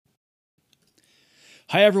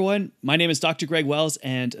Hi, everyone. My name is Dr. Greg Wells,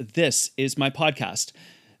 and this is my podcast.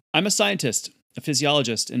 I'm a scientist, a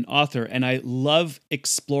physiologist, an author, and I love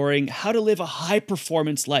exploring how to live a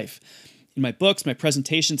high-performance life. In my books, my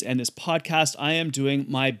presentations, and this podcast, I am doing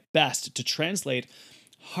my best to translate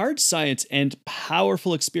hard science and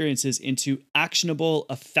powerful experiences into actionable,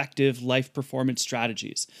 effective life performance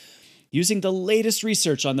strategies. Using the latest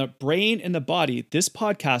research on the brain and the body, this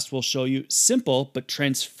podcast will show you simple but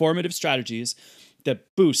transformative strategies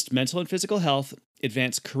that boost mental and physical health,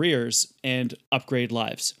 advance careers, and upgrade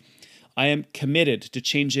lives. I am committed to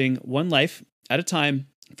changing one life at a time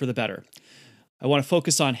for the better. I want to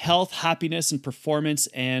focus on health, happiness, and performance,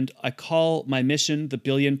 and I call my mission the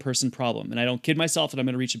billion-person problem. And I don't kid myself that I'm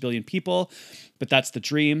going to reach 1 billion people, but that's the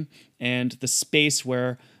dream and the space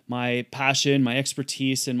where my passion, my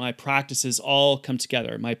expertise, and my practices all come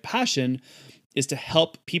together. My passion is to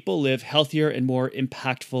help people live healthier and more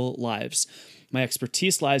impactful lives. My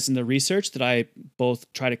expertise lies in the research that I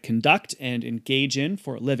both try to conduct and engage in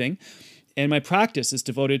for a living. And my practice is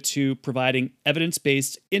devoted to providing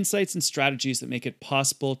evidence-based insights and strategies that make it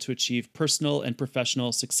possible to achieve personal and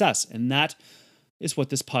professional success. And that is what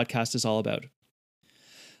this podcast is all about.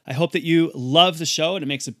 I hope that you love the show and it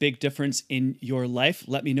makes a big difference in your life.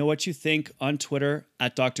 Let me know what you think on Twitter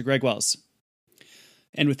at Dr. Greg Wells.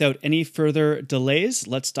 And without any further delays,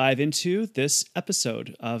 let's dive into this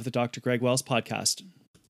episode of the Dr. Greg Wells podcast.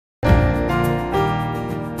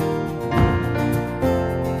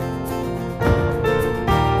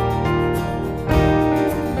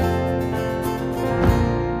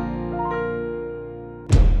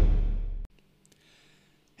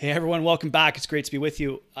 Hey everyone, welcome back. It's great to be with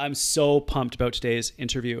you. I'm so pumped about today's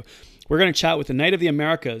interview. We're going to chat with the Knight of the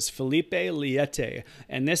Americas, Filipe Leite,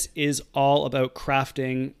 and this is all about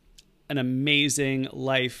crafting an amazing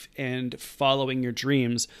life and following your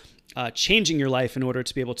dreams, changing your life in order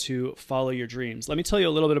to be able to follow your dreams. Let me tell you a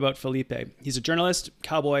little bit about Filipe. He's a journalist,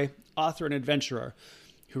 cowboy, author, and adventurer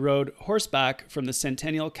who rode horseback from the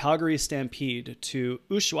Centennial Calgary Stampede to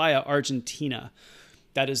Ushuaia, Argentina.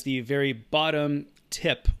 That is the very bottom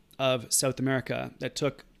tip of South America.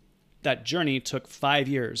 That journey took 5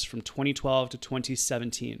 years, from 2012 to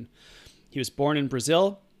 2017. He was born in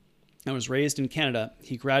Brazil and was raised in Canada.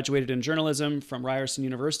 He graduated in journalism from Ryerson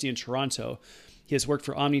University in Toronto. He has worked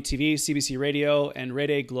for Omni TV, CBC Radio, and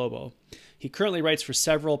Rede Globo. He currently writes for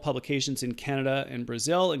several publications in Canada and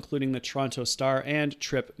Brazil, including the Toronto Star and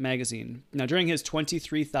Trip magazine. Now, during his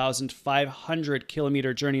 23,500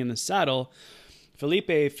 kilometer journey in the saddle,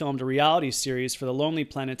 Filipe filmed a reality series for the Lonely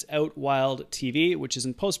Planet's Out Wild TV, which is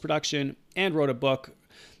in post-production, and wrote a book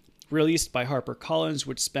released by HarperCollins,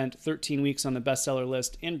 which spent 13 weeks on the bestseller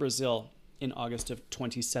list in Brazil in August of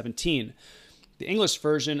 2017. The English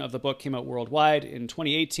version of the book came out worldwide in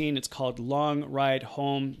 2018. It's called Long Ride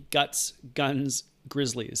Home, Guts, Guns,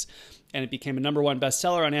 Grizzlies. And it became a #1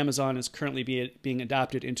 bestseller on Amazon and is currently being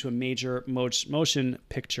adapted into a major motion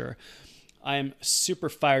picture. I am super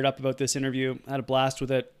fired up about this interview. I had a blast with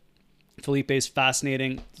it. Filipe is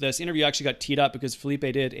fascinating. This interview actually got teed up because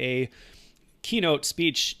Filipe did a keynote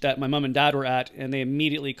speech that my mom and dad were at, and they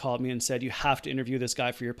immediately called me and said, you have to interview this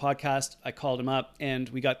guy for your podcast. I called him up, and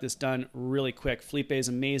we got this done really quick. Filipe is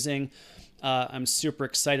amazing. I'm super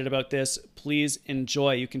excited about this. Please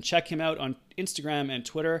enjoy. You can check him out on Instagram and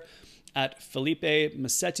Twitter at Filipe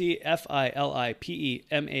Masetti, Filipe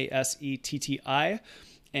Masetti.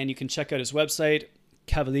 And you can check out his website,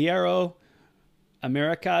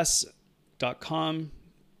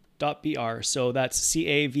 cavalieroamericas.com.br. So that's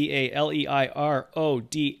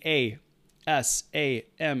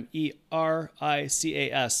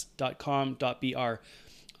CAVALERODASAMERICAS.com.br.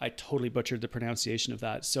 I totally butchered the pronunciation of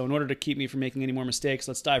that. So in order to keep me from making any more mistakes,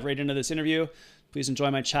 let's dive right into this interview. Please enjoy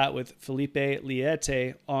my chat with Filipe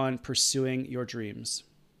Leite on pursuing your dreams.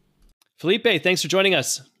 Filipe, thanks for joining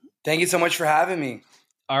us. Thank you so much for having me.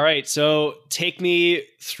 All right. So take me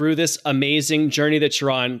through this amazing journey that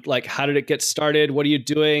you're on. Like, how did it get started? What are you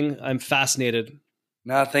doing? I'm fascinated.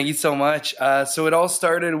 No, thank you so much. So it all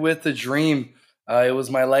started with a dream. It was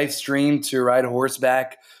my life's dream to ride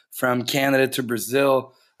horseback from Canada to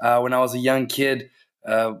Brazil when I was a young kid.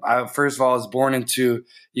 First of all, I was born into,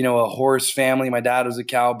 a horse family. My dad was a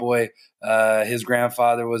cowboy. His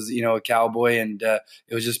grandfather was, a cowboy, and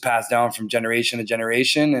it was just passed down from generation to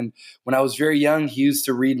generation. And when I was very young, he used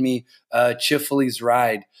to read me Chifley's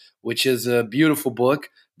Ride, which is a beautiful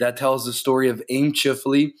book that tells the story of Aim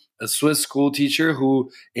Chifley, a Swiss school teacher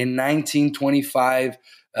who in 1925,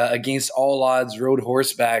 against all odds, rode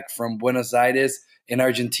horseback from Buenos Aires in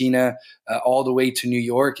Argentina all the way to New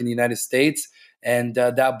York in the United States. And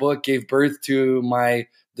that book gave birth to my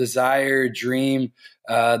desire, dream,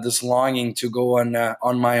 this longing to go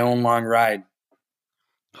on my own long ride.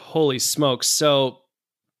 Holy smokes. So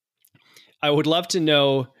I would love to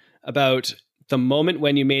know about the moment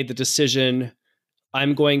when you made the decision,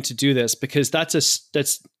 I'm going to do this, because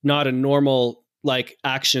that's not a normal like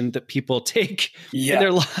action that people take in Yeah.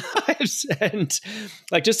 their lives. And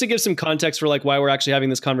like, just to give some context for like why we're actually having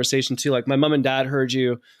this conversation too, like my mom and dad heard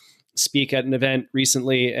you speak at an event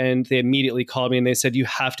recently and they immediately called me and they said, you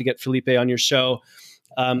have to get Filipe on your show.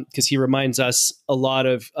 Because he reminds us a lot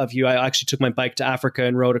of you. I actually took my bike to Africa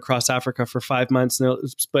and rode across Africa for 5 months.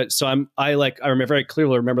 But so I remember very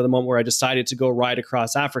clearly remember the moment where I decided to go ride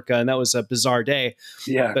across Africa, and that was a bizarre day.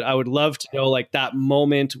 Yeah. But I would love to know like that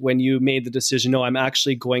moment when you made the decision. No, I'm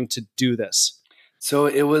actually going to do this. So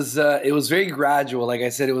it was very gradual. Like I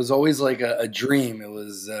said, it was always like a dream. It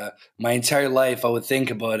was my entire life. I would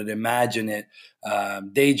think about it, imagine it,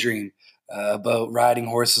 daydream about riding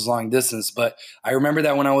horses long distance. But I remember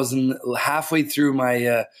that when I was halfway through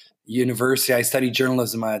my university, I studied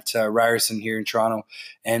journalism at Ryerson here in Toronto,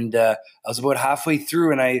 and I was about halfway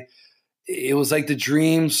through, and it was like the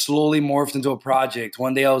dream slowly morphed into a project.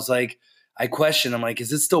 One day I was like, I questioned, I'm like,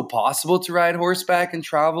 is it still possible to ride horseback and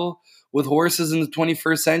travel with horses in the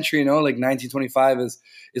 21st century? You know, like 1925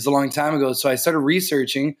 is a long time ago. So I started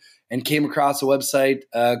researching and came across a website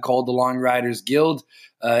called the Long Riders Guild.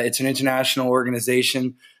 It's an international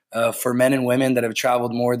organization for men and women that have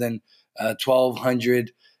traveled more than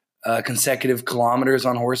 1,200 consecutive kilometers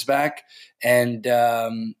on horseback, and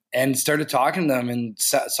started talking to them and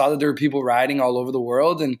saw that there were people riding all over the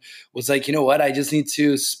world, and was like, you know what, I just need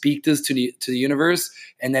to speak this to the universe,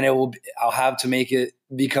 and then I'll have to make it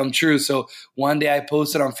become true. So one day I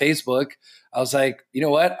posted on Facebook, I was like, you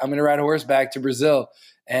know what, I'm going to ride a horseback to Brazil.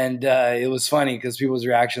 And it was funny because people's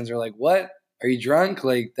reactions are like, what? Are you drunk?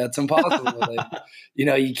 Like, that's impossible. Like,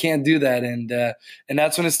 you can't do that. And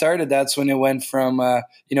that's when it started. That's when it went from,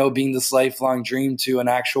 being this lifelong dream to an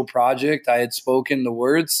actual project. I had spoken the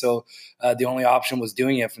words. So the only option was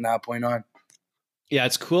doing it from that point on. Yeah,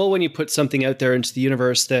 it's cool when you put something out there into the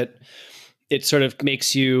universe that it sort of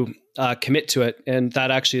makes you commit to it. And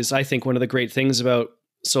that actually is, I think, one of the great things about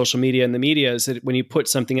social media and the media is that when you put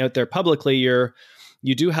something out there publicly,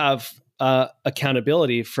 you do have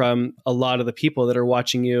accountability from a lot of the people that are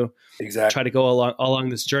watching you Exactly. try to go along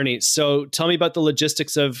this journey. So tell me about the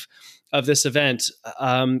logistics of this event.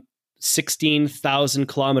 16,000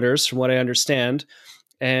 kilometers from what I understand.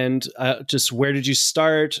 And just where did you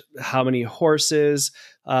start? How many horses?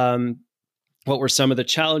 What were some of the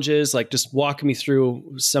challenges? Like, just walk me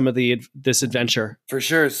through some of this adventure. For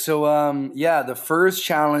sure. So, the first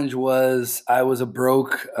challenge was I was a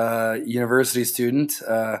broke university student,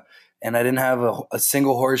 and I didn't have a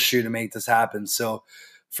single horseshoe to make this happen. So,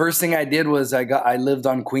 first thing I did was I lived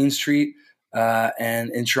on Queen Street,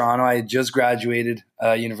 and in Toronto. I had just graduated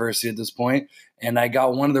university at this point, and I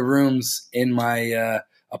got one of the rooms in my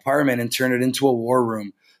apartment and turned it into a war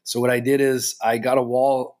room. So what I did is I got a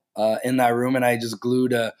wall in that room, and I just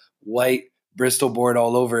glued a white Bristol board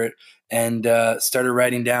all over it, and started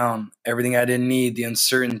writing down everything I didn't need, the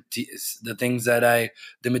uncertainties, the things the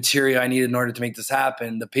material I needed in order to make this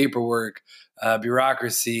happen, the paperwork,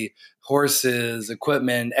 bureaucracy, horses,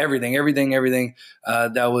 equipment, everything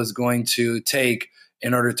that was going to take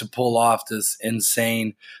in order to pull off this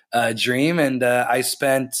insane dream. And I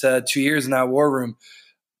spent 2 years in that war room,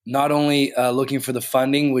 not only looking for the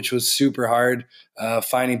funding, which was super hard,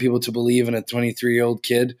 finding people to believe in a 23-year-old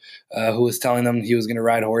kid who was telling them he was going to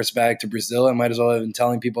ride horseback to Brazil. I might as well have been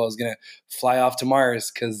telling people I was going to fly off to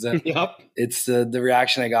Mars, because Yep. it's the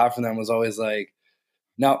reaction I got from them was always like,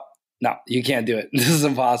 no, you can't do it. This is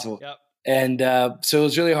impossible. Yep. And so it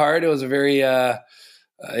was really hard. It was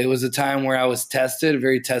it was a time where I was tested, a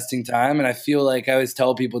very testing time. And I feel like I always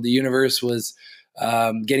tell people the universe was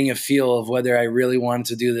getting a feel of whether I really wanted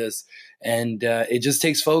to do this. And it just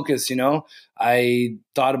takes focus, I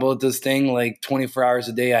thought about this thing like 24 hours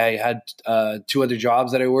a day. I had 2 other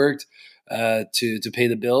jobs that I worked to pay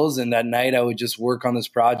the bills. And that night I would just work on this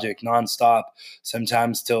project nonstop,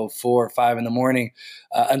 sometimes till 4 or 5 in the morning,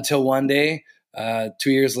 until one day,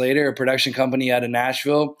 2 years later, a production company out of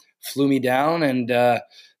Nashville flew me down and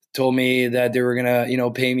told me that they were going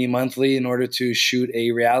to, pay me monthly in order to shoot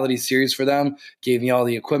a reality series for them, gave me all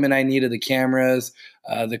the equipment I needed, the cameras,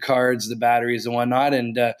 the cards, the batteries and whatnot.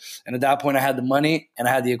 And at that point I had the money and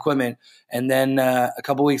I had the equipment. And then a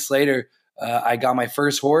couple weeks later, I got my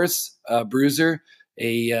first horse, Bruiser.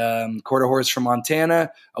 a quarter horse from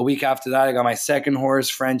Montana. A week after that, I got my second horse,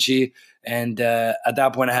 Frenchie. And at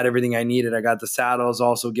that point, I had everything I needed. I got the saddles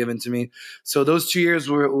also given to me. So those 2 years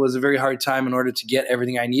was a very hard time in order to get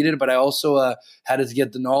everything I needed. But I also had to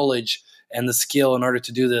get the knowledge and the skill in order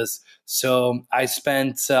to do this. So I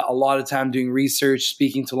spent a lot of time doing research,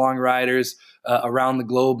 speaking to long riders around the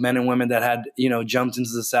globe, men and women that had, jumped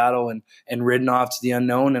into the saddle and ridden off to the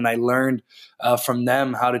unknown. And I learned from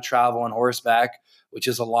them how to travel on horseback, which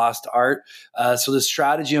is a lost art. So the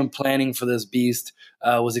strategy and planning for this beast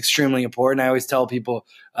was extremely important. I always tell people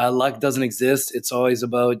luck doesn't exist. It's always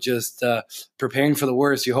about just preparing for the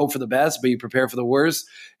worst. You hope for the best, but you prepare for the worst,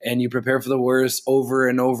 and you prepare for the worst over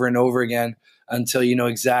and over and over again until you know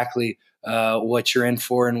exactly what you're in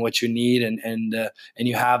for and what you need, and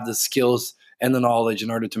you have the skills and the knowledge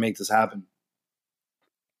in order to make this happen.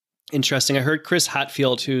 Interesting. I heard Chris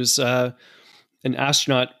Hadfield, who's an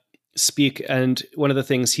astronaut, speak, and one of the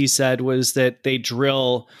things he said was that they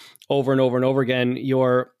drill over and over and over again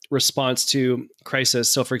your response to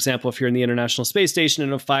crisis. So, for example, if you're in the International Space Station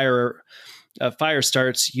and a fire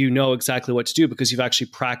starts, you know exactly what to do because you've actually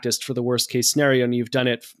practiced for the worst case scenario and you've done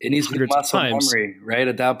it. It needs to be muscle memory, right?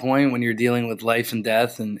 At that point, when you're dealing with life and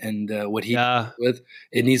death and what he with,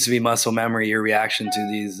 it needs to be muscle memory, your reaction to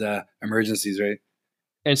these emergencies, right?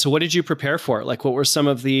 And so what did you prepare for? Like, what were some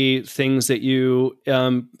of the things that you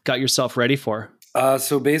got yourself ready for?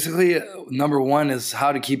 So basically, number one is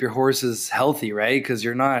how to keep your horses healthy, right? Because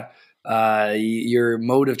you're not, your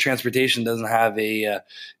mode of transportation doesn't have a,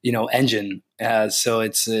 engine. So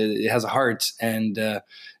it has a heart, and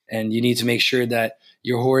you need to make sure that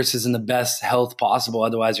your horse is in the best health possible.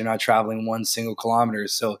 Otherwise, you're not traveling 1 single kilometer.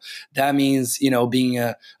 So that means, being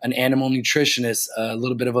an animal nutritionist, a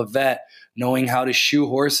little bit of a vet, knowing how to shoe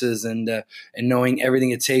horses and knowing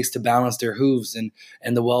everything it takes to balance their hooves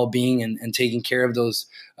and the well-being and taking care of those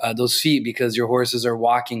feet, because your horses are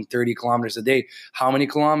walking 30 kilometers a day. How many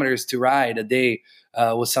kilometers to ride a day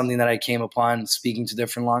was something that I came upon speaking to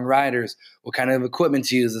different long riders. What kind of equipment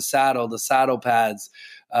to use, the saddle pads.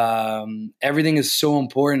 Everything is so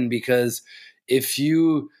important, because if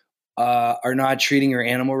you are not treating your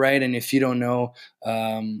animal right, and if you don't know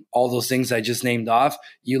all those things I just named off,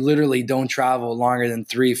 you literally don't travel longer than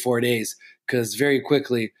 3-4 days, because very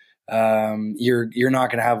quickly you're not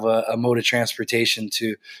going to have a mode of transportation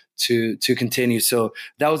to continue. So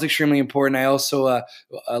that was extremely important. I also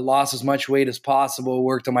lost as much weight as possible,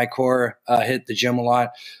 worked on my core, hit the gym a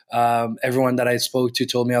lot. Everyone that I spoke to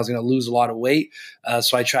told me I was going to lose a lot of weight.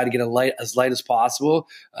 So I tried to get as light as possible.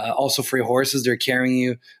 Also for your horses, they're carrying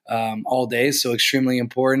you all day. So extremely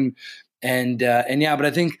important. And yeah, but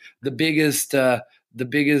I think the biggest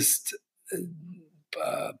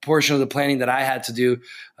portion of the planning that I had to do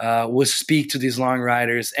was speak to these long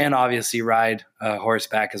riders and obviously ride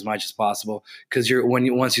horseback as much as possible. Because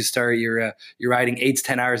once you start, you're riding 8 to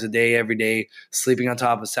 10 hours a day, every day, sleeping on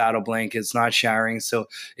top of saddle blankets, not showering. So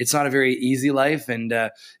it's not a very easy life. And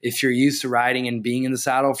if you're used to riding and being in the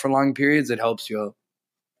saddle for long periods, it helps you out.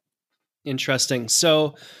 Interesting.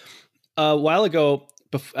 So a while ago,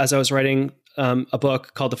 as I was writing a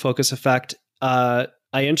book called The Focus Effect, I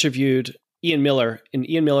interviewed Ian Miller. And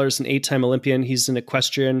Ian Miller is an 8-time Olympian. He's an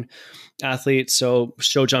equestrian athlete, so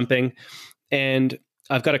show jumping. And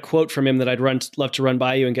I've got a quote from him that I'd love to run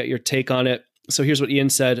by you and get your take on it. So here's what Ian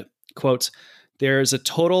said, quote, "There is a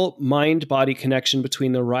total mind-body connection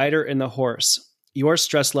between the rider and the horse. Your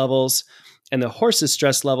stress levels and the horse's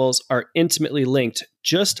stress levels are intimately linked.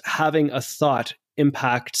 Just having a thought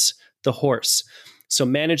impacts the horse. So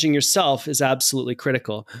managing yourself is absolutely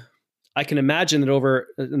critical. I can imagine that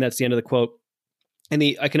and that's the end of the quote. And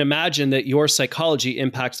I can imagine that your psychology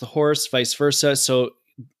impacts the horse, vice versa. So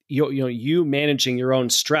you managing your own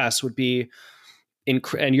stress would be,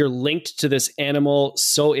 and you're linked to this animal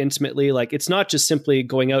so intimately. Like, it's not just simply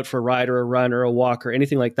going out for a ride or a run or a walk or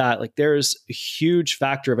anything like that. Like, there's a huge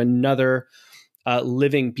factor of another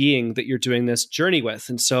living being that you're doing this journey with.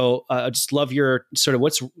 And so I just love your sort of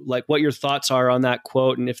what your thoughts are on that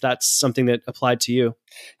quote, and if that's something that applied to you.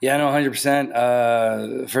 Yeah, no,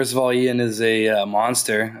 100%. First of all, Ian is a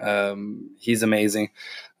monster. He's amazing.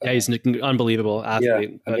 Yeah, he's an unbelievable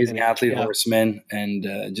athlete. Yeah, amazing athlete, horseman.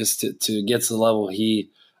 And just to get to the level he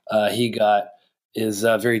got is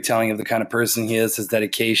very telling of the kind of person he is, his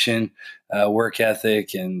dedication, work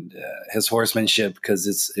ethic, and his horsemanship,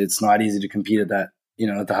 because it's not easy to compete at that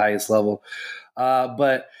at the highest level.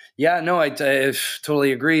 But yeah, no, I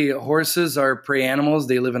totally agree. Horses are prey animals.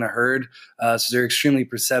 They live in a herd, so they're extremely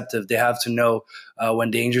perceptive. They have to know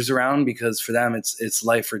when danger's around, because for them it's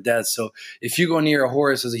life or death. So if you go near a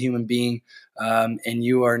horse as a human being, and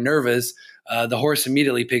you are nervous, the horse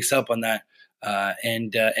immediately picks up on that,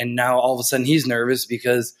 and now all of a sudden he's nervous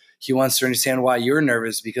because he wants to understand why you're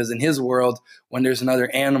nervous. Because in his world, when there's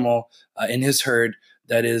another animal in his herd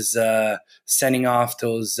that is sending off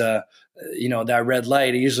those that red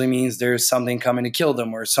light, it usually means there's something coming to kill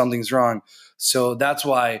them or something's wrong. So that's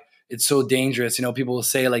why it's so dangerous. People will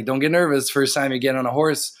say, like, don't get nervous first time you get on a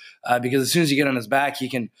horse, because as soon as you get on his back, he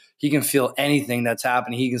can feel anything that's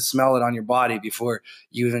happening. He can smell it on your body before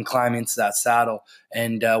you even climb into that saddle.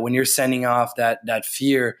 And when you're sending off that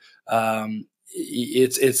fear,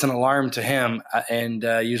 it's an alarm to him, and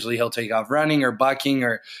usually he'll take off running or bucking,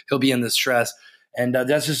 or he'll be in distress. And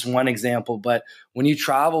that's just one example. But when you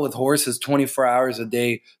travel with horses 24 hours a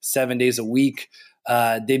day, 7 days a week,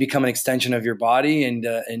 they become an extension of your body, and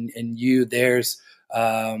you. They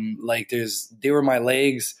were my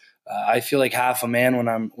legs. I feel like half a man when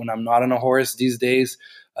I'm not on a horse these days.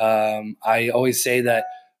 I always say that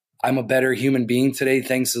I'm a better human being today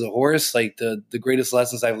thanks to the horse. Like the greatest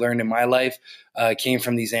lessons I've learned in my life came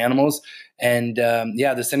from these animals. And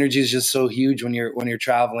this energy is just so huge when you're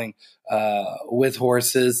traveling with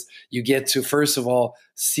horses. You get to, first of all,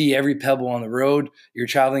 see every pebble on the road. You're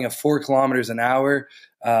traveling at 4 kilometers an hour.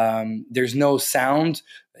 There's no sound.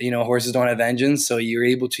 Horses don't have engines, so you're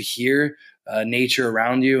able to hear nature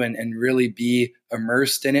around you and really be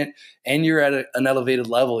immersed in it. And you're at an elevated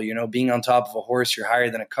level. Being on top of a horse, you're higher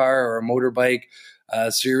than a car or a motorbike.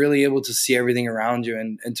 So you're really able to see everything around you.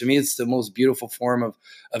 And to me, it's the most beautiful form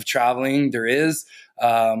of traveling there is.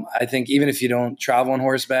 I think even if you don't travel on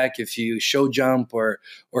horseback, if you show jump or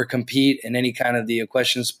compete in any kind of the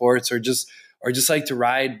equestrian sports, or just like to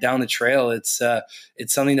ride down the trail, it's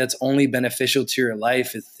something that's only beneficial to your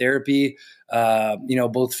life. It's therapy,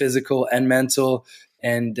 both physical and mental.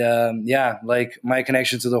 And like my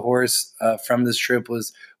connection to the horse from this trip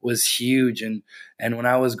was huge. And when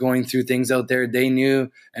I was going through things out there, they knew.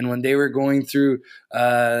 And when they were going through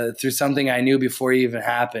something, I knew before it even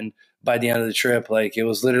happened. By the end of the trip, like it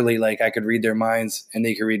was literally like I could read their minds and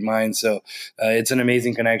they could read mine. So it's an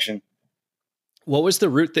amazing connection. What was the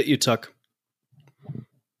route that you took?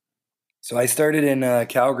 So I started in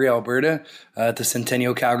Calgary, Alberta, at the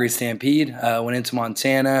Centennial Calgary Stampede. Went into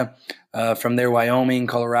Montana, from there Wyoming,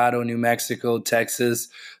 Colorado, New Mexico, Texas.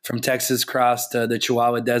 From Texas, crossed the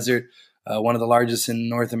Chihuahua Desert, one of the largest in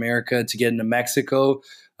North America, to get into Mexico.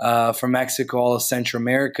 From Mexico, all of Central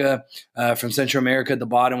America. From Central America at the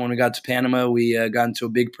bottom, when we got to Panama, we got into a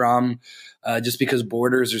big problem just because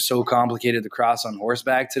borders are so complicated to cross on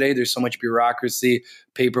horseback today. There's so much bureaucracy,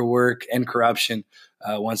 paperwork, and corruption.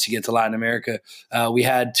 Once you get to Latin America, we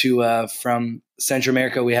had to, from Central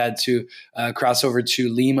America, we had to cross over to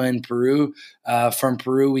Lima in Peru. From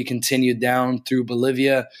Peru, we continued down through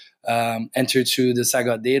Bolivia, entered to the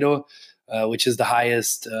Sagadero, which is the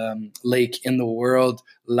highest lake in the world,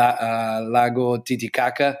 Lago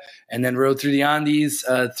Titicaca, and then rode through the Andes,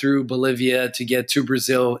 through Bolivia to get to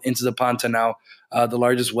Brazil, into the Pantanal, the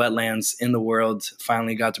largest wetlands in the world.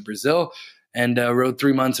 Finally got to Brazil and rode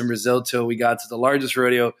 3 months in Brazil till we got to the largest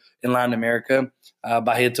rodeo in Latin America.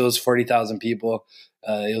 Barreto's 40,000 people.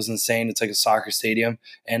 It was insane. It's like a soccer stadium.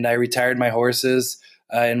 And I retired my horses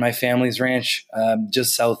in my family's ranch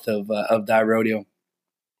just south of that rodeo.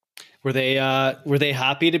 Were they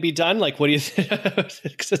happy to be done? Like, what do you think?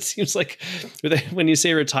 Because it seems like when you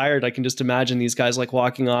say retired, I can just imagine these guys like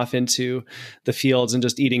walking off into the fields and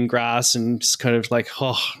just eating grass and just kind of like,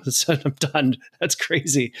 oh, I'm done. That's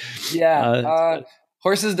crazy. Yeah.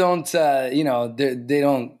 Horses don't, they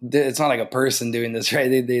don't, it's not like a person doing this, right?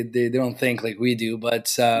 They don't think like we do,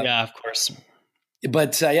 but yeah, of course.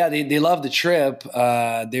 But they loved the trip.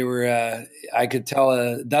 They were, I could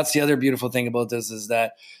tell, that's the other beautiful thing about this, is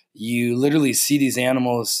that you literally see these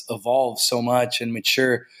animals evolve so much and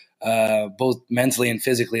mature, both mentally and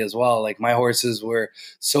physically as well. Like my horses were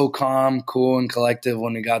so calm, cool, and collective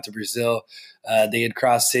when we got to Brazil. They had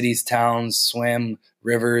crossed cities, towns, swam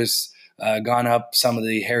rivers, gone up some of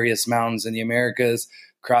the hairiest mountains in the Americas,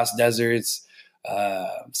 crossed deserts.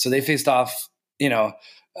 So they faced off,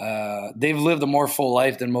 they've lived a more full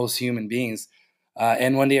life than most human beings.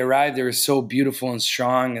 And when they arrived, they were so beautiful and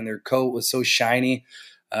strong, and their coat was so shiny.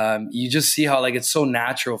 You just see how like it's so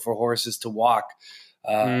natural for horses to walk.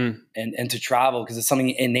 and to travel, because it's something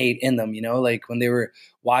innate in them, like when they were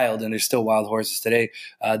wild, and they're still wild horses today.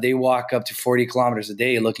 They walk up to 40 kilometers a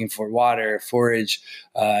day looking for water, forage,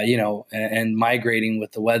 and migrating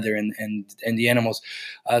with the weather and the animals.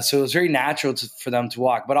 So it was very natural for them to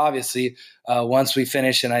walk. But obviously, once we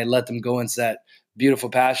finish and I let them go into that beautiful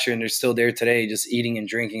pasture, and they're still there today, just eating and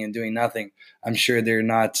drinking and doing nothing, I'm sure they're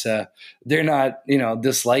not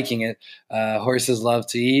disliking it. Horses love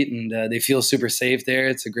to eat, and they feel super safe there.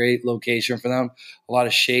 It's a great location for them, a lot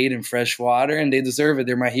of shade and fresh water, and they deserve it.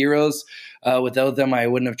 They're my heroes. Without them, I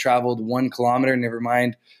wouldn't have traveled 1 kilometer, never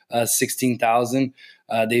mind 16,000.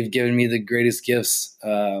 They've given me the greatest gifts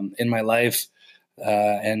in my life.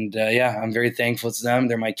 I'm very thankful to them.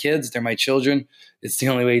 They're my kids. They're my children. It's the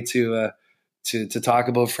only way to talk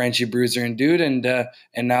about Frenchie, Bruiser, and Dude, and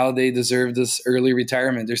now they deserve this early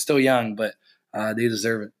retirement. They're still young, but they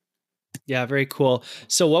deserve it. Yeah, very cool.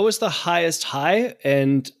 So what was the highest high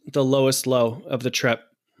and the lowest low of the trip?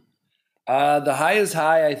 The highest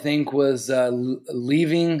high, I think, was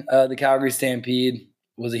leaving the Calgary Stampede.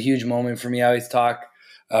 Was a huge moment for me. I always talk,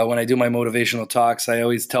 when I do my motivational talks, I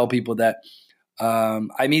always tell people that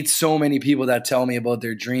I meet so many people that tell me about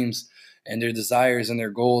their dreams and their desires and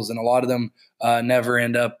their goals, and a lot of them never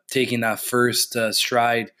end up taking that first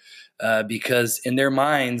stride because in their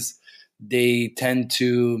minds they tend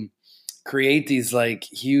to create these like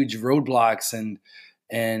huge roadblocks, and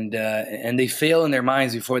they fail in their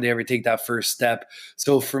minds before they ever take that first step.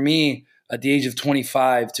 So for me, at the age of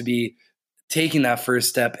 25, to be taking that first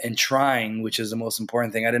step and trying, which is the most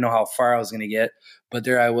important thing. I didn't know how far I was going to get, but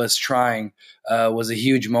there I was trying, was a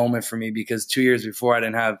huge moment for me, because 2 years before I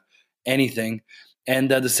didn't have anything. And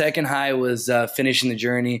the second high was finishing the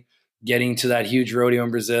journey, getting to that huge rodeo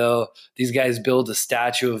in Brazil. These guys built a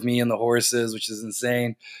statue of me and the horses, which is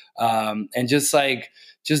insane. And just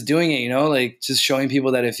doing it, like just showing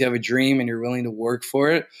people that if you have a dream and you're willing to work for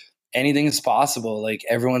it, anything is possible. Like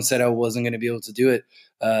everyone said I wasn't going to be able to do it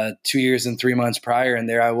 2 years and 3 months prior. And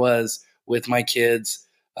there I was with my kids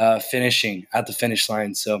finishing at the finish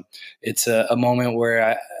line. So it's a moment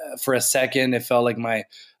where for a second, it felt like my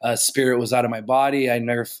spirit was out of my body. I've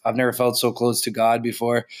never felt so close to God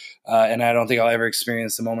before. And I don't think I'll ever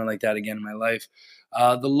experience a moment like that again in my life.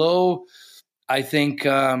 The low, I think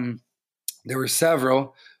there were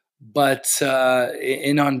several, but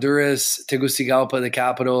in Honduras, Tegucigalpa, the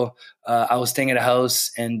capital, I was staying at a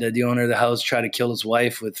house, and the owner of the house tried to kill his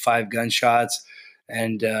wife with 5 gunshots.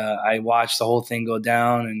 And I watched the whole thing go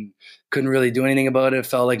down and couldn't really do anything about it. It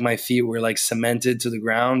felt like my feet were like cemented to the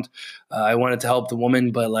ground. I wanted to help the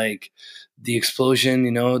woman, but like the explosion,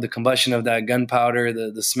 the combustion of that gunpowder,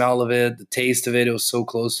 the smell of it, the taste of it, it was so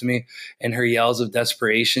close to me. And her yells of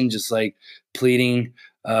desperation, just like pleading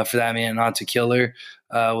for that man not to kill her,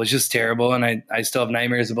 was just terrible. And I still have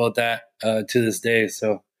nightmares about that to this day.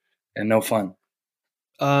 So, and no fun.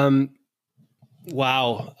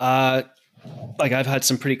 Wow. Like I've had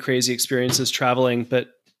some pretty crazy experiences traveling, but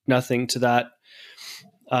nothing to that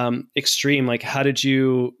extreme. Like, how did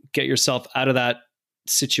you get yourself out of that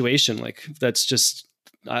situation? Like, that's just,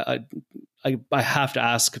 I have to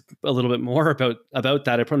ask a little bit more about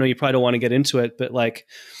that. I know you probably don't want to get into it, but like,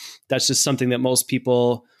 that's just something that most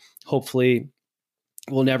people hopefully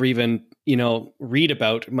will never even, read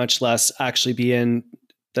about, much less actually be in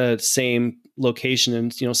the same location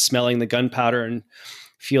and, smelling the gunpowder and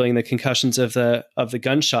feeling the concussions of the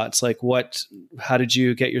gunshots. Like how did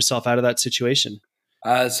you get yourself out of that situation?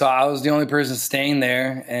 So I was the only person staying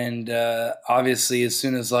there. And obviously as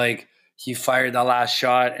soon as like he fired that last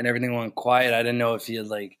shot and everything went quiet, I didn't know if he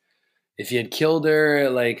had killed her.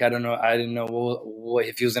 Like, I don't know. I didn't know what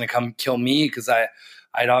if he was going to come kill me, because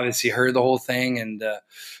I'd obviously heard the whole thing. And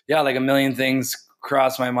like a million things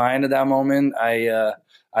crossed my mind at that moment. I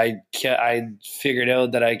figured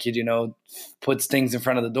out that I could, put things in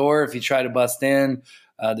front of the door if he tried to bust in,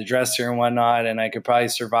 the dresser and whatnot, and I could probably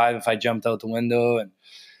survive if I jumped out the window.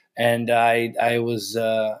 And I was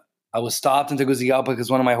stopped in Tegucigalpa because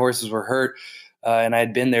one of my horses were hurt, and I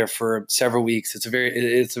had been there for several weeks. It's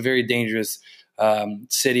a very dangerous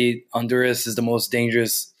city. Honduras is the most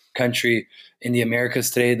dangerous country in the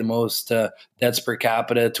Americas today, the most deaths per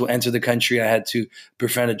capita. To enter the country, I had to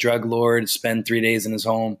befriend a drug lord, spend 3 days in his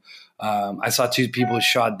home. I saw 2 people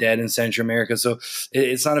shot dead in Central America. So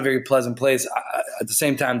it's not a very pleasant place. At the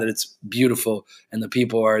same time that it's beautiful, and the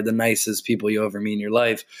people are the nicest people you ever meet in your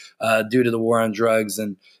life, due to the war on drugs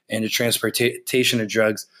and the transportation of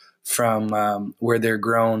drugs from where they're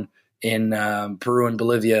grown in Peru and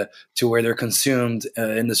Bolivia to where they're consumed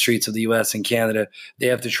in the streets of the U.S. and Canada, they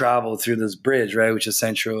have to travel through this bridge, right, which is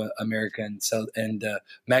Central America and South and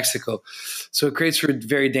Mexico. So it creates for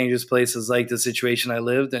very dangerous places like the situation I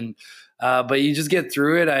lived in. But you just get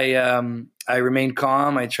through it. I remained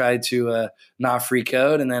calm. I tried to not freak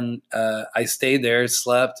out, and then I stayed there,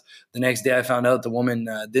 slept. The next day, I found out the woman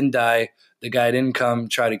didn't die. The guy didn't come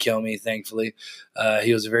try to kill me. Thankfully,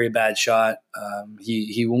 he was a very bad shot.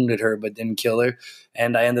 He wounded her, but didn't kill her.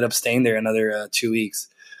 And I ended up staying there another 2 weeks.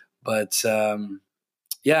 But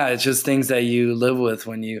yeah, it's just things that you live with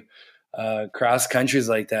when you cross countries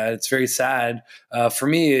like that. It's very sad. For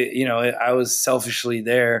me, I was selfishly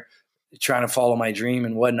there trying to follow my dream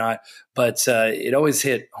and whatnot. But it always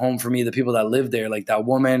hit home for me, the people that lived there, like that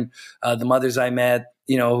woman, the mothers I met,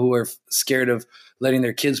 who are scared of letting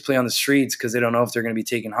their kids play on the streets because they don't know if they're going to be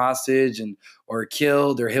taken hostage or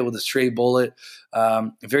killed or hit with a stray bullet.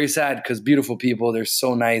 Very sad because beautiful people, they're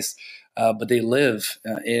so nice, but they live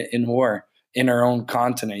in war in our own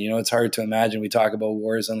continent. It's hard to imagine. We talk about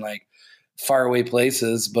wars in like faraway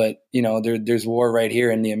places, but there's war right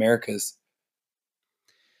here in the Americas.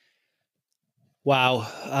 Wow.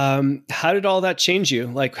 How did all that change you?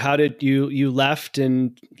 Like, how did you left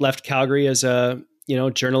Calgary as a,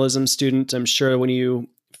 journalism student? I'm sure when you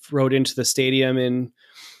rode into the stadium in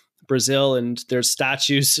Brazil and there's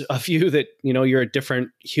statues of you that, you're a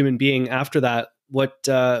different human being after that.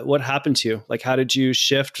 What happened to you? Like, how did you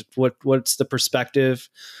shift? What's the perspective?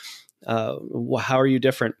 How are you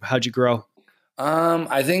different? How'd you grow?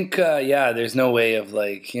 I think, there's no way of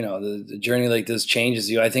like, the journey like this changes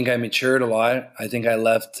you. I think I matured a lot. I think I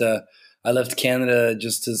left Canada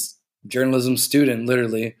just as journalism student,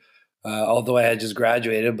 literally, although I had just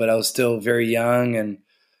graduated, but I was still very young and,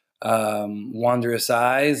 wondrous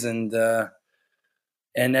eyes. And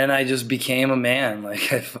then I just became a man.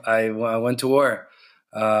 Like I went to war,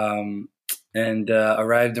 and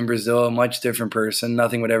arrived in Brazil a much different person.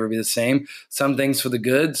 Nothing would ever be the same. Some things for the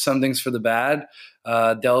good, some things for the bad.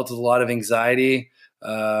 Dealt with a lot of anxiety.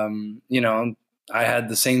 I had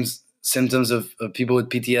the same symptoms of people with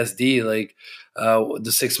PTSD, like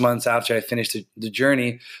the 6 months after I finished the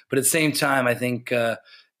journey. But at the same time, I think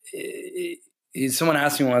someone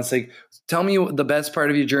asked me once, like, tell me the best part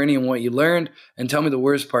of your journey and what you learned, and tell me the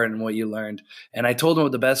worst part and what you learned. And I told them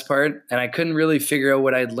what the best part, and I couldn't really figure out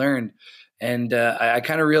what I'd learned. And I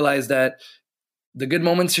kind of realized that the good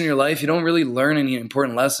moments in your life, you don't really learn any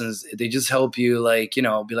important lessons. They just help you, like, be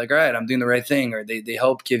like, all right, I'm doing the right thing. Or they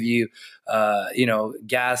help give you,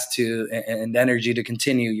 gas and energy to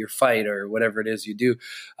continue your fight or whatever it is you do.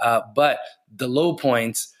 But the low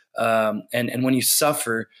points, and when you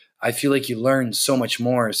suffer, I feel like you learn so much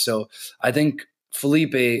more. So I think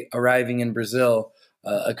Filipe arriving in Brazil,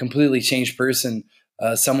 a completely changed person,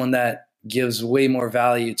 someone that gives way more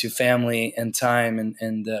value to family and time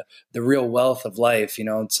and the real wealth of life.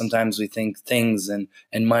 Sometimes we think things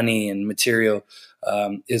and money and material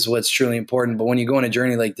is what's truly important. But when you go on a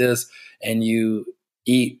journey like this and you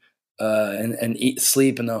eat and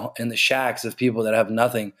sleep in the shacks of people that have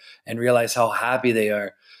nothing and realize how happy they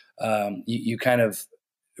are, you kind of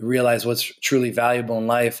realize what's truly valuable in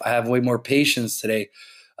life. I have way more patience today.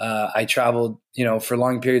 I traveled, for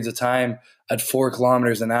long periods of time at 4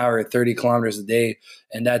 kilometers an hour, 30 kilometers a day.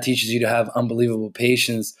 And that teaches you to have unbelievable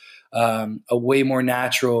patience, a way more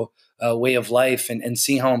natural way of life, and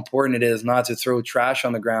see how important it is not to throw trash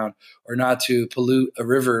on the ground or not to pollute a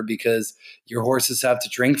river because your horses have to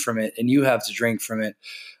drink from it and you have to drink from it.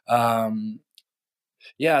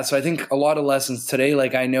 So I think a lot of lessons today,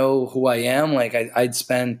 like I know who I am. Like I'd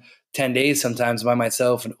spend 10 days sometimes by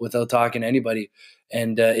myself without talking to anybody.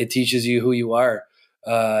 And it teaches you who you are.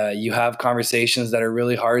 You have conversations that are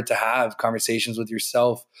really hard to have, conversations with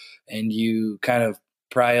yourself, and you kind of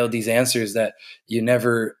pry out these answers that you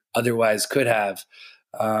never otherwise could have.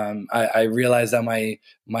 I realized that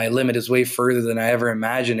my limit is way further than I ever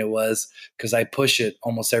imagined it was because I push it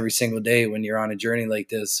almost every single day when you're on a journey like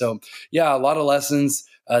this. So yeah, a lot of lessons,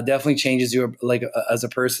 definitely changes you like as a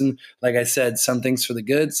person. Like I said, some things for the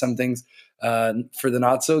good, some things for the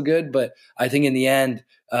not so good. But I think in the end,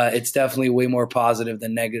 it's definitely way more positive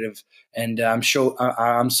than negative. And I'm so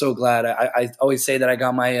glad. I always say that I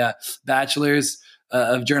got my bachelor's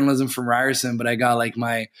of journalism from Ryerson, but I got like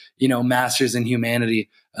my, master's in humanity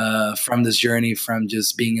from this journey, from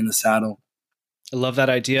just being in the saddle. I love that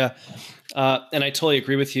idea. And I totally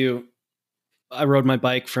agree with you. I rode my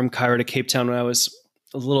bike from Cairo to Cape Town when I was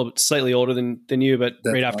a little bit slightly older than you, but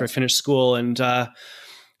that's right after I finished school, and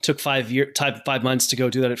took 5 months to go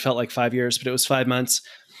do that. It felt like 5 years, but it was 5 months.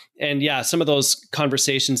 And yeah, some of those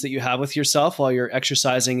conversations that you have with yourself while you're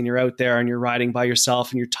exercising and you're out there and you're riding by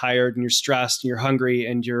yourself and you're tired and you're stressed and you're hungry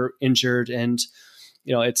and you're injured, and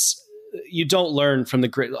it's, you don't learn from the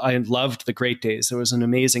great. I loved the great days. There was an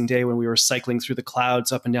amazing day when we were cycling through the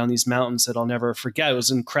clouds up and down these mountains that I'll never forget. It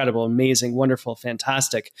was incredible, amazing, wonderful,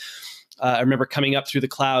 fantastic. I remember coming up through the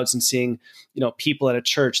clouds and seeing, people at a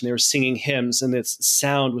church, and they were singing hymns, and its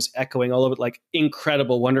sound was echoing all over, like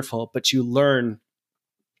incredible, wonderful. But you learn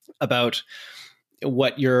about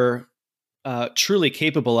what you're truly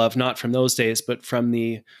capable of, not from those days, but from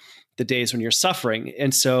the days when you're suffering.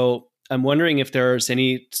 And so I'm wondering if there's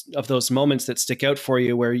any of those moments that stick out for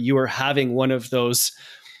you where you are having one of those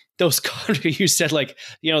you said, like,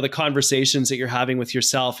 the conversations that you're having with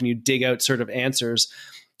yourself and you dig out sort of answers.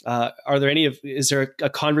 Is there a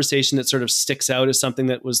conversation that sort of sticks out as something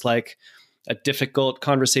that was like a difficult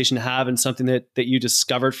conversation to have and something that you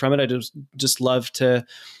discovered from it? I just love to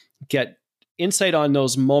get insight on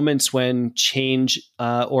those moments when change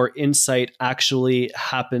or insight actually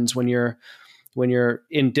happens when you're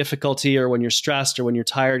in difficulty or when you're stressed or when you're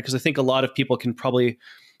tired. Because I think a lot of people can probably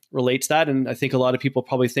relate to that. And I think a lot of people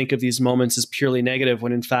probably think of these moments as purely negative,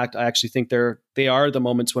 when in fact, I actually think they are the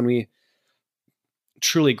moments when we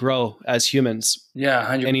truly grow as humans. Yeah.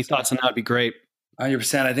 100%. Any thoughts on that would be great.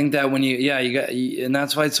 100%. I think that when and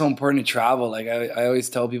that's why it's so important to travel. Like I always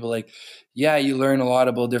tell people, like, yeah, you learn a lot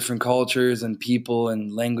about different cultures and people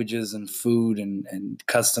and languages and food and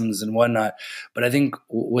customs and whatnot. But I think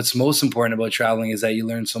what's most important about traveling is that you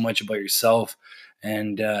learn so much about yourself.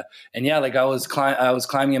 And yeah, like I was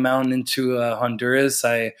climbing a mountain into Honduras.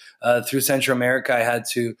 Through Central America,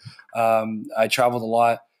 I traveled a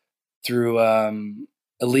lot through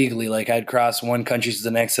illegally. Like I'd cross one country to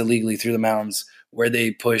the next illegally through the mountains where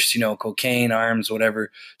they pushed, cocaine, arms,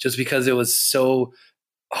 whatever, just because it was so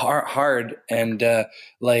hard and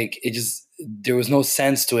like it just, there was no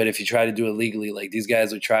sense to it if you try to do it legally. Like these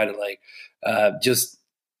guys would try to just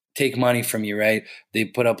take money from you, right? They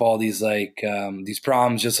put up all these these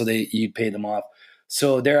problems just so you'd pay them off.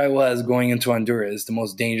 So there I was going into Honduras, the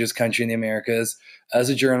most dangerous country in the Americas, as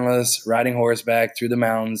a journalist, riding horseback through the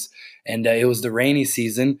mountains. And it was the rainy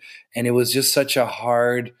season, and it was just such a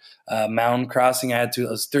hard mountain crossing. It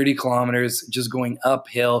was 30 kilometers just going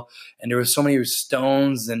uphill, and there were so many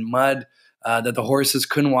stones and mud that the horses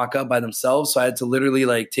couldn't walk up by themselves. So I had to literally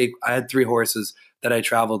I had 3 horses that I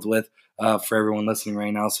traveled with. For everyone listening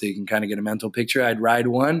right now, so you can kind of get a mental picture. I'd ride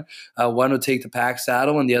one. One would take the pack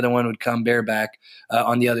saddle, and the other one would come bareback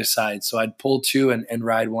on the other side. So I'd pull 2 and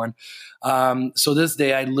ride one. So this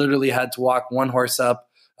day, I literally had to walk one horse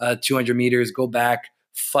up 200 meters, go back,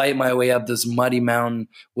 fight my way up this muddy mountain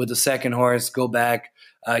with the second horse, go back,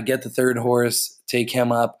 get the third horse, take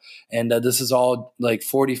him up. And this is all like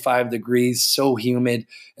 45 degrees, so humid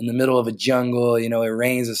in the middle of a jungle. It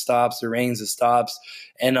rains, it stops, it rains, it stops.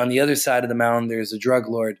 And on the other side of the mountain, there's a drug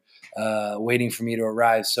lord waiting for me to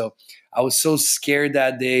arrive. So I was so scared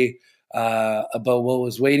that day about what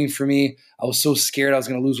was waiting for me. I was so scared I was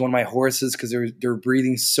going to lose one of my horses because they were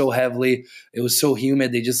breathing so heavily. It was so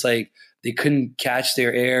humid. They just they couldn't catch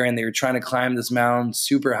their air, and they were trying to climb this mountain,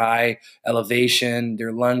 super high elevation.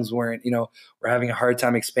 Their lungs were having a hard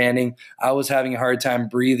time expanding. I was having a hard time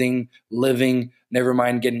breathing, living, never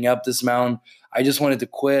mind getting up this mountain. I just wanted to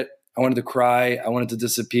quit. I wanted to cry. I wanted to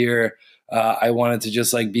disappear. I wanted to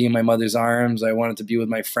just be in my mother's arms. I wanted to be with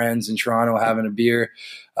my friends in Toronto having a beer.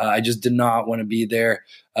 I just did not want to be there.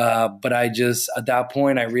 But at that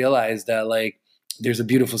point, I realized that there's a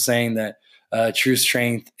beautiful saying that true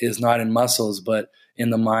strength is not in muscles, but in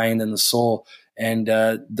the mind and the soul. And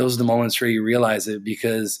those are the moments where you realize it,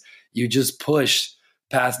 because you just push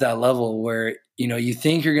past that level where, you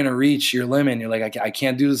think you're going to reach your limit. And you're like, I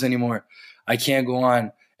can't do this anymore. I can't go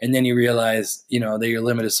on. And then you realize, that your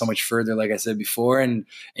limit is so much further, like I said before. And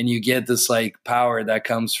you get this power that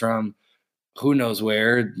comes from who knows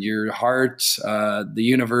where, your heart, the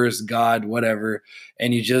universe, God, whatever.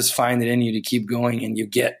 And you just find it in you to keep going, and you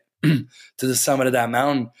get to the summit of that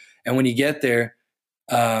mountain. And when you get there,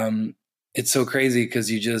 it's so crazy because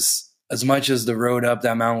as much as the road up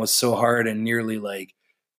that mountain was so hard and nearly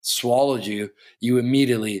swallowed you, you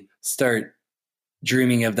immediately start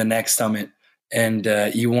dreaming of the next summit. And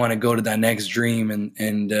you want to go to that next dream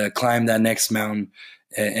and climb that next mountain.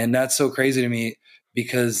 And that's so crazy to me,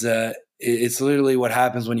 because it's literally what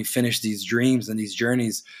happens when you finish these dreams and these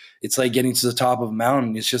journeys. It's like getting to the top of a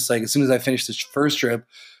mountain. It's just as soon as I finished this first trip,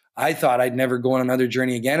 I thought I'd never go on another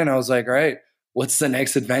journey again. And I was like, all right, what's the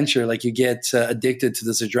next adventure? Like you get addicted to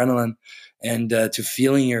this adrenaline and to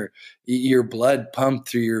feeling your blood pumped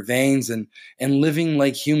through your veins and living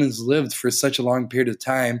like humans lived for such a long period of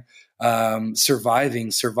time,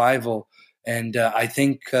 survival. And I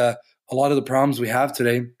think a lot of the problems we have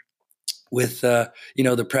today with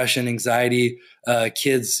depression, anxiety,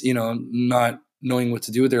 kids not knowing what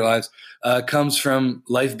to do with their lives comes from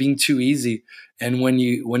life being too easy. And when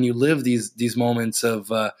you live these moments of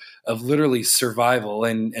literally survival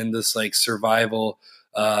and this like survival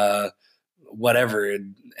whatever,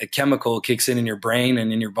 a chemical kicks in your brain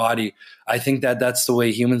and in your body. I think that's the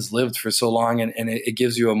way humans lived for so long, and it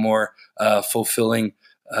gives you a more fulfilling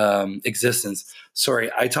existence.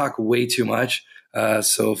 Sorry, I talk way too much.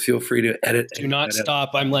 So feel free to edit. Do not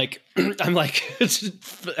stop. I'm like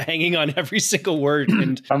hanging on every single word,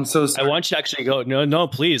 and I'm so sorry. I want you to actually go. No,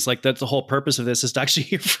 please. Like that's the whole purpose of this, is to actually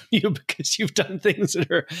hear from you, because you've done things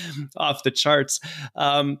that are off the charts.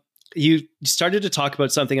 You started to talk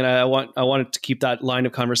about something, and I wanted to keep that line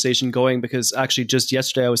of conversation going, because actually just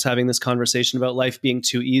yesterday I was having this conversation about life being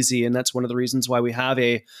too easy, and that's one of the reasons why we have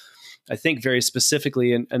I think very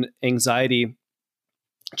specifically an anxiety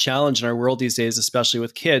challenge in our world these days, especially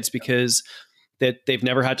with kids, because that they've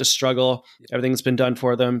never had to struggle. Everything's been done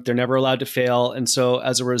for them. They're never allowed to fail. And so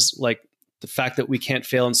as a result, like the fact that we can't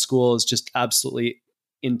fail in school is just absolutely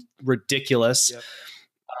ridiculous. Yep.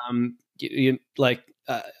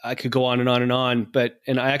 I could go on and on and on,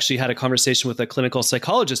 and I actually had a conversation with a clinical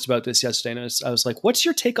psychologist about this yesterday. And I was like, what's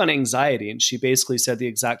your take on anxiety? And she basically said the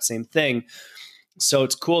exact same thing. So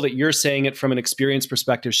it's cool that you're saying it from an experience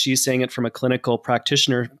perspective. She's saying it from a clinical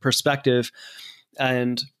practitioner perspective.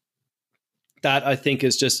 And that, I think,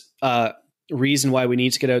 is just a reason why we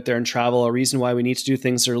need to get out there and travel, a reason why we need to do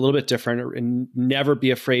things that are a little bit different, and never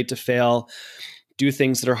be afraid to fail, do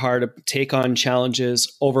things that are hard, to take on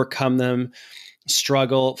challenges, overcome them,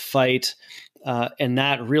 struggle, fight. And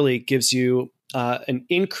that really gives you an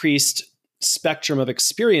increased spectrum of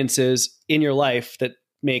experiences in your life that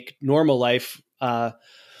make normal life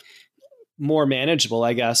more manageable,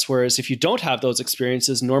 I guess. Whereas if you don't have those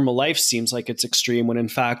experiences, normal life seems like it's extreme, when in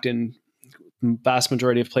fact, in vast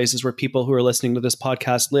majority of places where people who are listening to this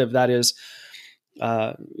podcast live, that is,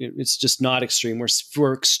 it's just not extreme.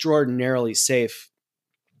 We're extraordinarily safe.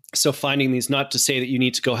 So finding these, not to say that you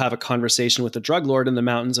need to go have a conversation with a drug lord in the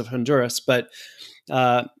mountains of Honduras, but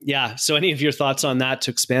so any of your thoughts on that,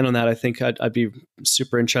 to expand on that, I think I'd be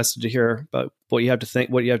super interested to hear about what you have to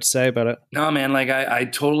say about it. No, man, like I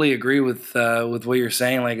totally agree with what you're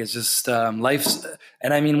saying. Like it's just life's,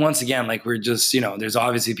 and I mean, once again, like we're just, there's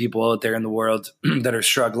obviously people out there in the world that are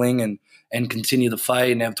struggling and continue to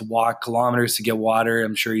fight and have to walk kilometers to get water.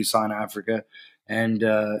 I'm sure you saw in Africa, and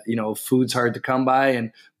food's hard to come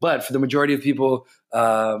by, but for the majority of people,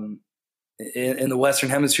 in the Western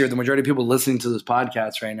Hemisphere, the majority of people listening to this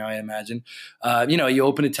podcast right now, I imagine, you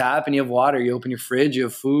open a tap and you have water, you open your fridge, you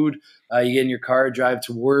have food, you get in your car, drive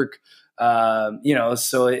to work,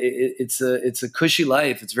 so it's a cushy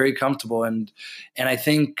life. It's very comfortable. And I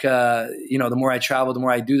think, the more I travel, the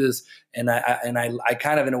more I do this, and I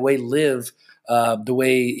kind of in a way live the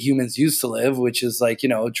way humans used to live, which is like,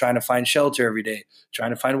 trying to find shelter every day,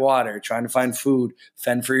 trying to find water, trying to find food,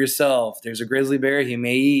 fend for yourself. There's a grizzly bear. He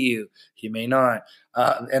may eat you. He may not.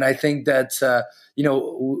 And I think that,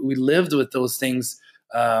 we lived with those things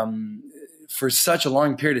for such a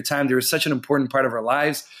long period of time. They were such an important part of our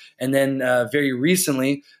lives. And then very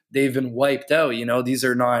recently, they've been wiped out. These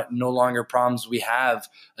are no longer problems we have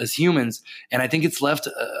as humans. And I think it's left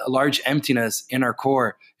a large emptiness in our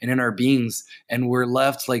core and in our beings. And we're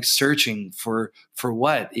left like searching for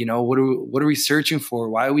what, what are we searching for?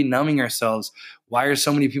 Why are we numbing ourselves? Why are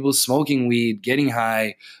so many people smoking weed, getting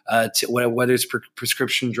high, whether it's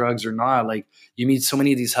prescription drugs or not? Like you meet so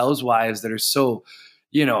many of these housewives that are so,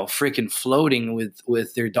 freaking floating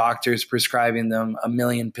with their doctors prescribing them a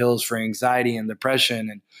million pills for anxiety and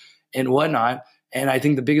depression and whatnot. And I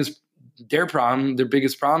think their biggest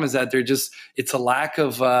problem is that it's a lack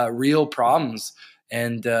of real problems.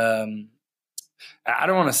 And I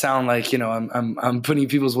don't want to sound like, I'm putting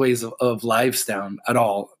people's ways of lives down at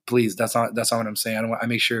all. Please. That's not what I'm saying. I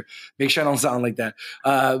make sure I don't sound like that.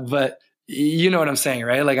 But you know what I'm saying,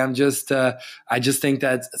 right? Like I just think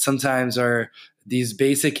that sometimes these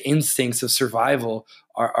basic instincts of survival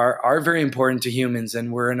are very important to humans.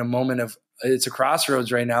 And we're in a moment it's a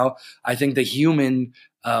crossroads right now. I think the human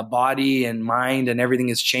body and mind and everything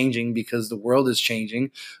is changing because the world is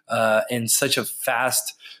changing in such a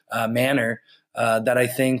fast manner that I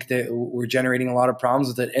think that we're generating a lot of problems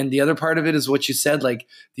with it. And the other part of it is what you said, like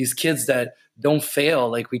these kids that don't fail,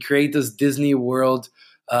 like we create this Disney world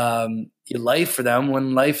life for them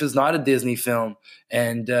when life is not a Disney film.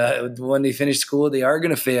 And when they finish school, they are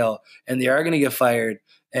going to fail and they are going to get fired.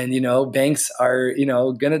 And, banks are,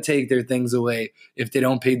 going to take their things away if they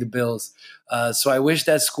don't pay the bills. So I wish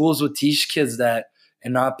that schools would teach kids that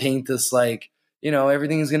and not paint this like,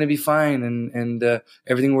 everything's going to be fine and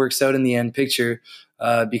everything works out in the end picture,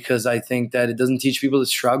 because I think that it doesn't teach people to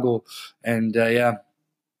struggle. And yeah.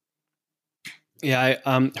 Yeah,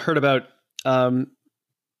 I heard about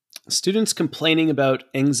students complaining about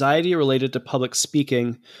anxiety related to public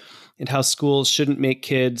speaking and how schools shouldn't make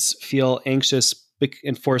kids feel anxious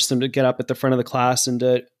and force them to get up at the front of the class and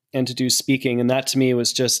to do speaking. And that to me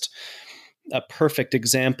was just a perfect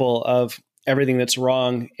example of everything that's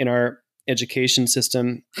wrong in our education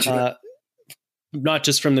system. Not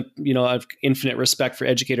just from I have infinite respect for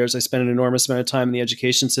educators. I spend an enormous amount of time in the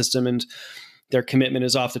education system, and their commitment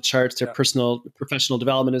is off the charts. Their professional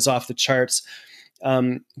development is off the charts.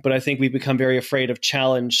 But I think we've become very afraid of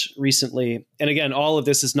challenge recently. And again, all of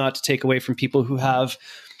this is not to take away from people who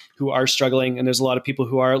are struggling. And there's a lot of people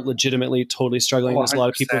who are legitimately totally struggling. There's a lot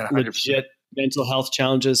of people with legit mental health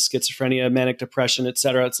challenges, schizophrenia, manic depression, et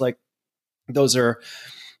cetera. It's like those are,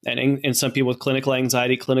 and some people with clinical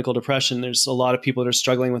anxiety, clinical depression. There's a lot of people that are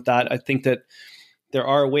struggling with that. I think that there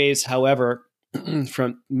are ways, however,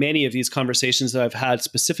 from many of these conversations that I've had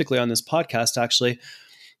specifically on this podcast, actually,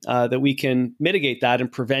 that we can mitigate that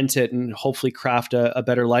and prevent it and hopefully craft a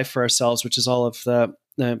better life for ourselves, which is all of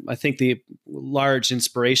I think the large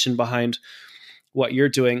inspiration behind what you're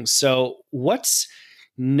doing. So what's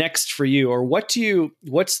next for you, or what's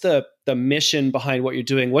the mission behind what you're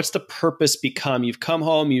doing? What's the purpose become? You've come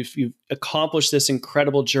home, you've accomplished this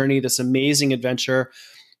incredible journey, this amazing adventure.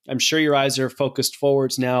 I'm sure your eyes are focused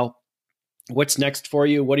forwards now. What's next for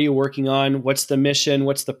you? What are you working on? What's the mission?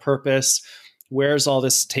 What's the purpose? Where's all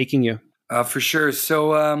this taking you? For sure.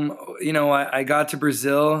 So, I got to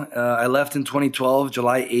Brazil. I left in 2012,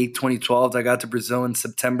 July 8th, 2012. I got to Brazil in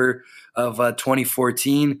September of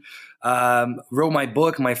 2014. Wrote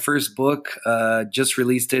my first book, just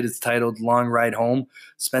released it. It's titled Long Ride Home.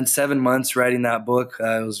 Spent 7 months writing that book.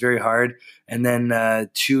 It was very hard. And then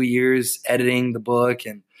 2 years editing the book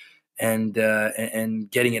and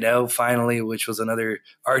getting it out finally, which was another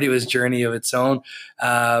arduous journey of its own.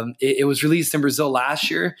 It was released in Brazil last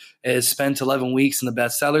year. It spent 11 weeks in the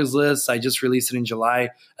bestsellers list. I just released it in July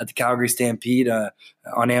at the Calgary Stampede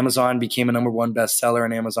on Amazon, became a #1 bestseller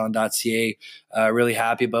on Amazon.ca. Really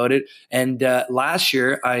happy about it. And last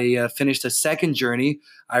year, I finished a second journey.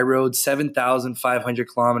 I rode 7,500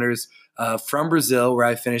 kilometers from Brazil, where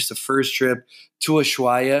I finished the first trip to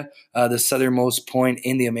Ushuaia, the southernmost point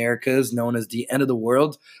in the Americas, known as the end of the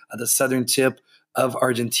world, the southern tip of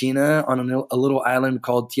Argentina, on a little island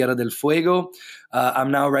called Tierra del Fuego.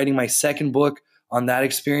 I'm now writing my second book on that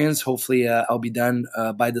experience. Hopefully, I'll be done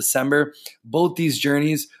by December. Both these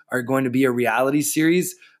journeys are going to be a reality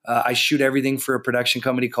series. I shoot everything for a production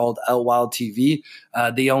company called Out Wild TV.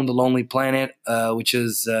 They own The Lonely Planet, which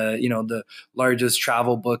is the largest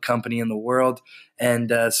travel book company in the world.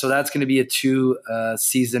 And so that's going to be a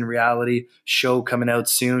 2-season reality show coming out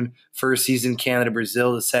soon. First season, Canada,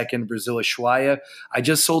 Brazil. The second, Brazil, Ushuaia. I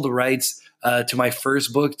just sold the rights to my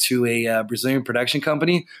first book to a Brazilian production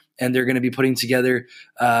company, and they're going to be putting together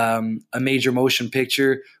a major motion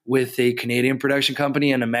picture with a Canadian production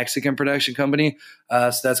company and a Mexican production company.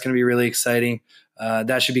 So that's going to be really exciting.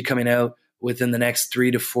 That should be coming out within the next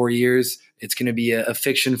 3 to 4 years. It's going to be a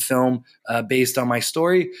fiction film based on my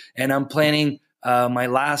story, and I'm planning my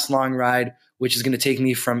last long ride, which is going to take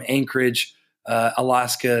me from Anchorage,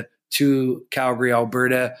 Alaska, to Calgary,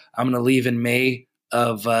 Alberta. I'm going to leave in May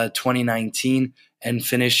of 2019 and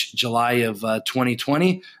finish July of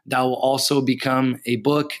 2020. That will also become a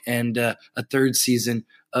book and a third season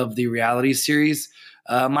of the reality series.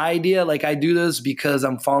 My idea, I do this because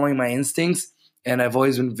I'm following my instincts, and I've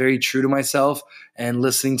always been very true to myself and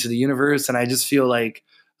listening to the universe. And I just feel like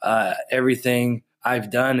everything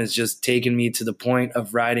I've done has just taken me to the point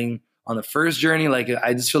of riding on the first journey.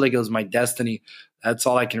 I just feel like it was my destiny. That's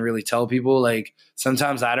all I can really tell people.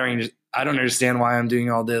 Sometimes I don't understand why I'm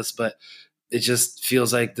doing all this, but it just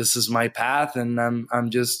feels like this is my path, and I'm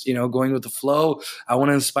just, going with the flow. I want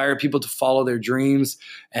to inspire people to follow their dreams.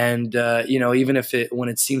 And, even when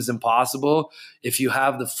it seems impossible, if you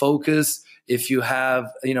have the focus, if you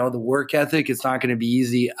have, the work ethic, it's not going to be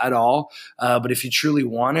easy at all. But if you truly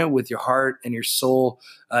want it with your heart and your soul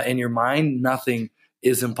and your mind, nothing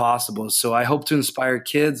is impossible. So I hope to inspire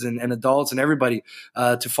kids and adults and everybody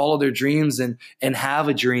to follow their dreams and have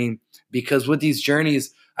a dream, because with these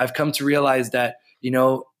journeys, I've come to realize that,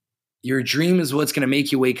 your dream is what's going to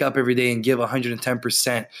make you wake up every day and give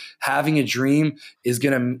 110%. Having a dream is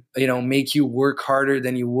going to, make you work harder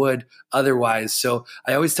than you would otherwise. So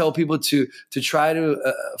I always tell people to try to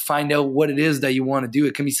find out what it is that you want to do.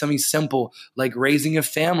 It can be something simple like raising a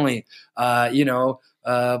family,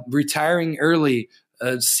 retiring early,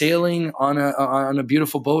 sailing on a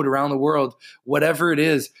beautiful boat around the world. Whatever it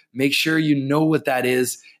is, make sure you know what that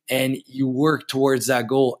is and you work towards that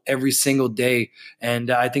goal every single day. And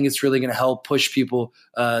I think it's really going to help push people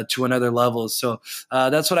to another level. So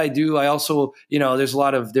that's what I do. I also, there's a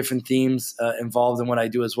lot of different themes involved in what I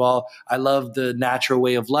do as well. I love the natural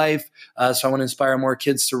way of life. So I want to inspire more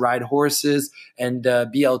kids to ride horses and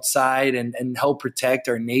be outside and help protect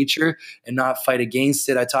our nature and not fight against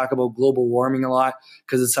it. I talk about global warming a lot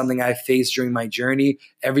because it's something I faced during my journey.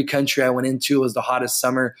 Every country I went into was the hottest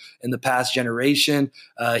summer in the past generation.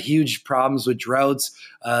 Huge problems with droughts.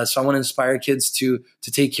 So I want to inspire kids to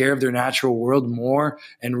take care of their natural world more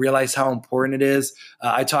and realize how important it is.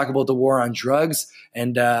 I talk about the war on drugs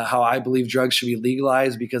and how I believe drugs should be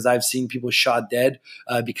legalized because I've seen people shot dead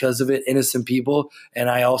because of it, innocent people. And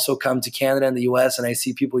I also come to Canada and the US and I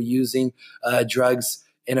see people using drugs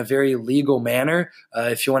in a very legal manner.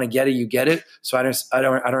 If you want to get it, you get it. So I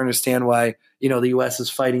don't understand why the U.S. is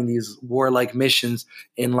fighting these warlike missions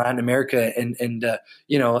in Latin America and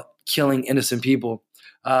killing innocent people.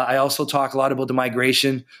 I also talk a lot about the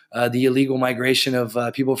migration, the illegal migration of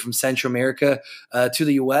people from Central America to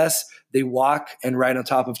the U.S. They walk and ride on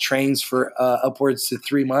top of trains for upwards to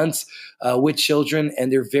 3 months with children,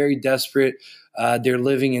 and they're very desperate. They're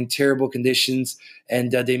living in terrible conditions,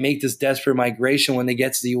 and they make this desperate migration when they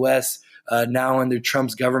get to the U.S. Now under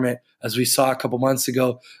Trump's government, as we saw a couple months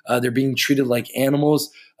ago. They're being treated like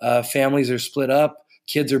animals. Families are split up.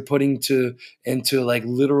 Kids are put into like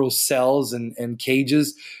literal cells and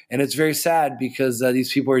cages. And it's very sad because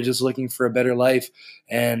these people are just looking for a better life.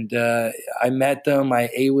 And I met them, I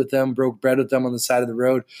ate with them, broke bread with them on the side of the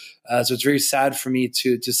road. So it's very sad for me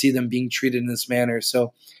to see them being treated in this manner.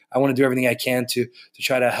 So I want to do everything I can to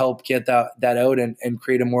try to help get that out and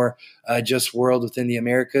create a more just world within the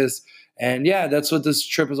Americas. And yeah, that's what this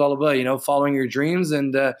trip is all about, following your dreams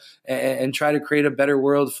and try to create a better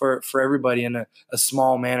world for everybody in a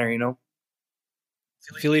small manner.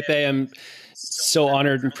 Filipe, I'm so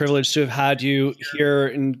honored and privileged to have had you here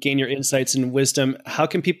and gain your insights and wisdom. How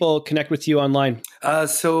can people connect with you online?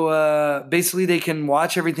 So basically they can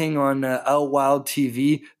watch everything on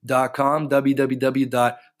outwildtv.com,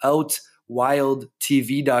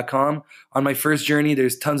 www.outwildtv.com. On my first journey,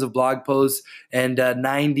 there's tons of blog posts and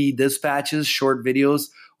 90 dispatches, short videos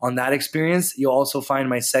on that experience. You'll also find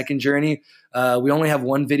my second journey. We only have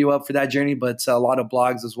one video up for that journey, but a lot of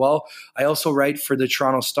blogs as well. I also write for the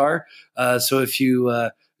Toronto Star. So if you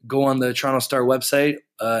go on the Toronto Star website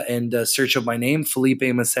and search up my name,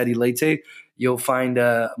 Filipe Massetti Leite, you'll find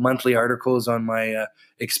monthly articles on my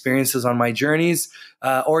experiences on my journeys.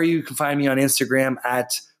 Or you can find me on Instagram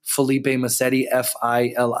at Filipe Massetti,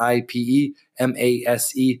 FILIPE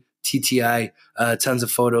MASETTI. Tons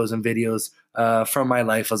of photos and videos from my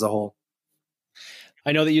life as a whole.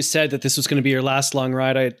 I know that you said that this was going to be your last long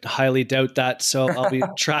ride. I highly doubt that. So I'll be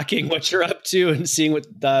tracking what you're up to and seeing what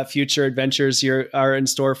the future adventures are in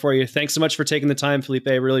store for you. Thanks so much for taking the time, Filipe.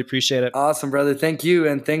 I really appreciate it. Awesome, brother. Thank you.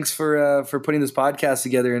 And thanks for putting this podcast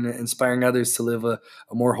together and inspiring others to live a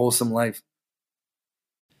more wholesome life.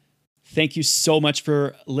 Thank you so much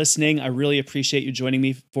for listening. I really appreciate you joining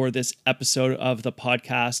me for this episode of the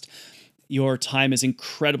podcast. Your time is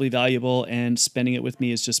incredibly valuable and spending it with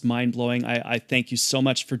me is just mind-blowing. I thank you so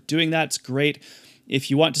much for doing that. It's great. If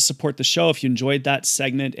you want to support the show, if you enjoyed that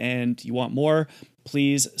segment and you want more,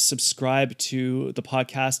 please subscribe to the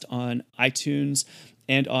podcast on iTunes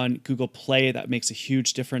and on Google Play. That makes a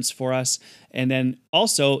huge difference for us. And then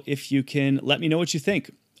also, if you can let me know what you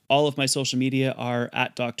think. All of my social media are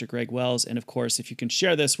at Dr. Greg Wells. And of course, if you can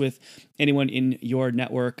share this with anyone in your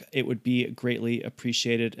network, it would be greatly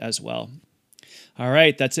appreciated as well. All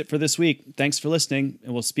right, that's it for this week. Thanks for listening,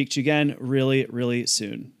 and we'll speak to you again really, really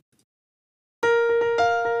soon.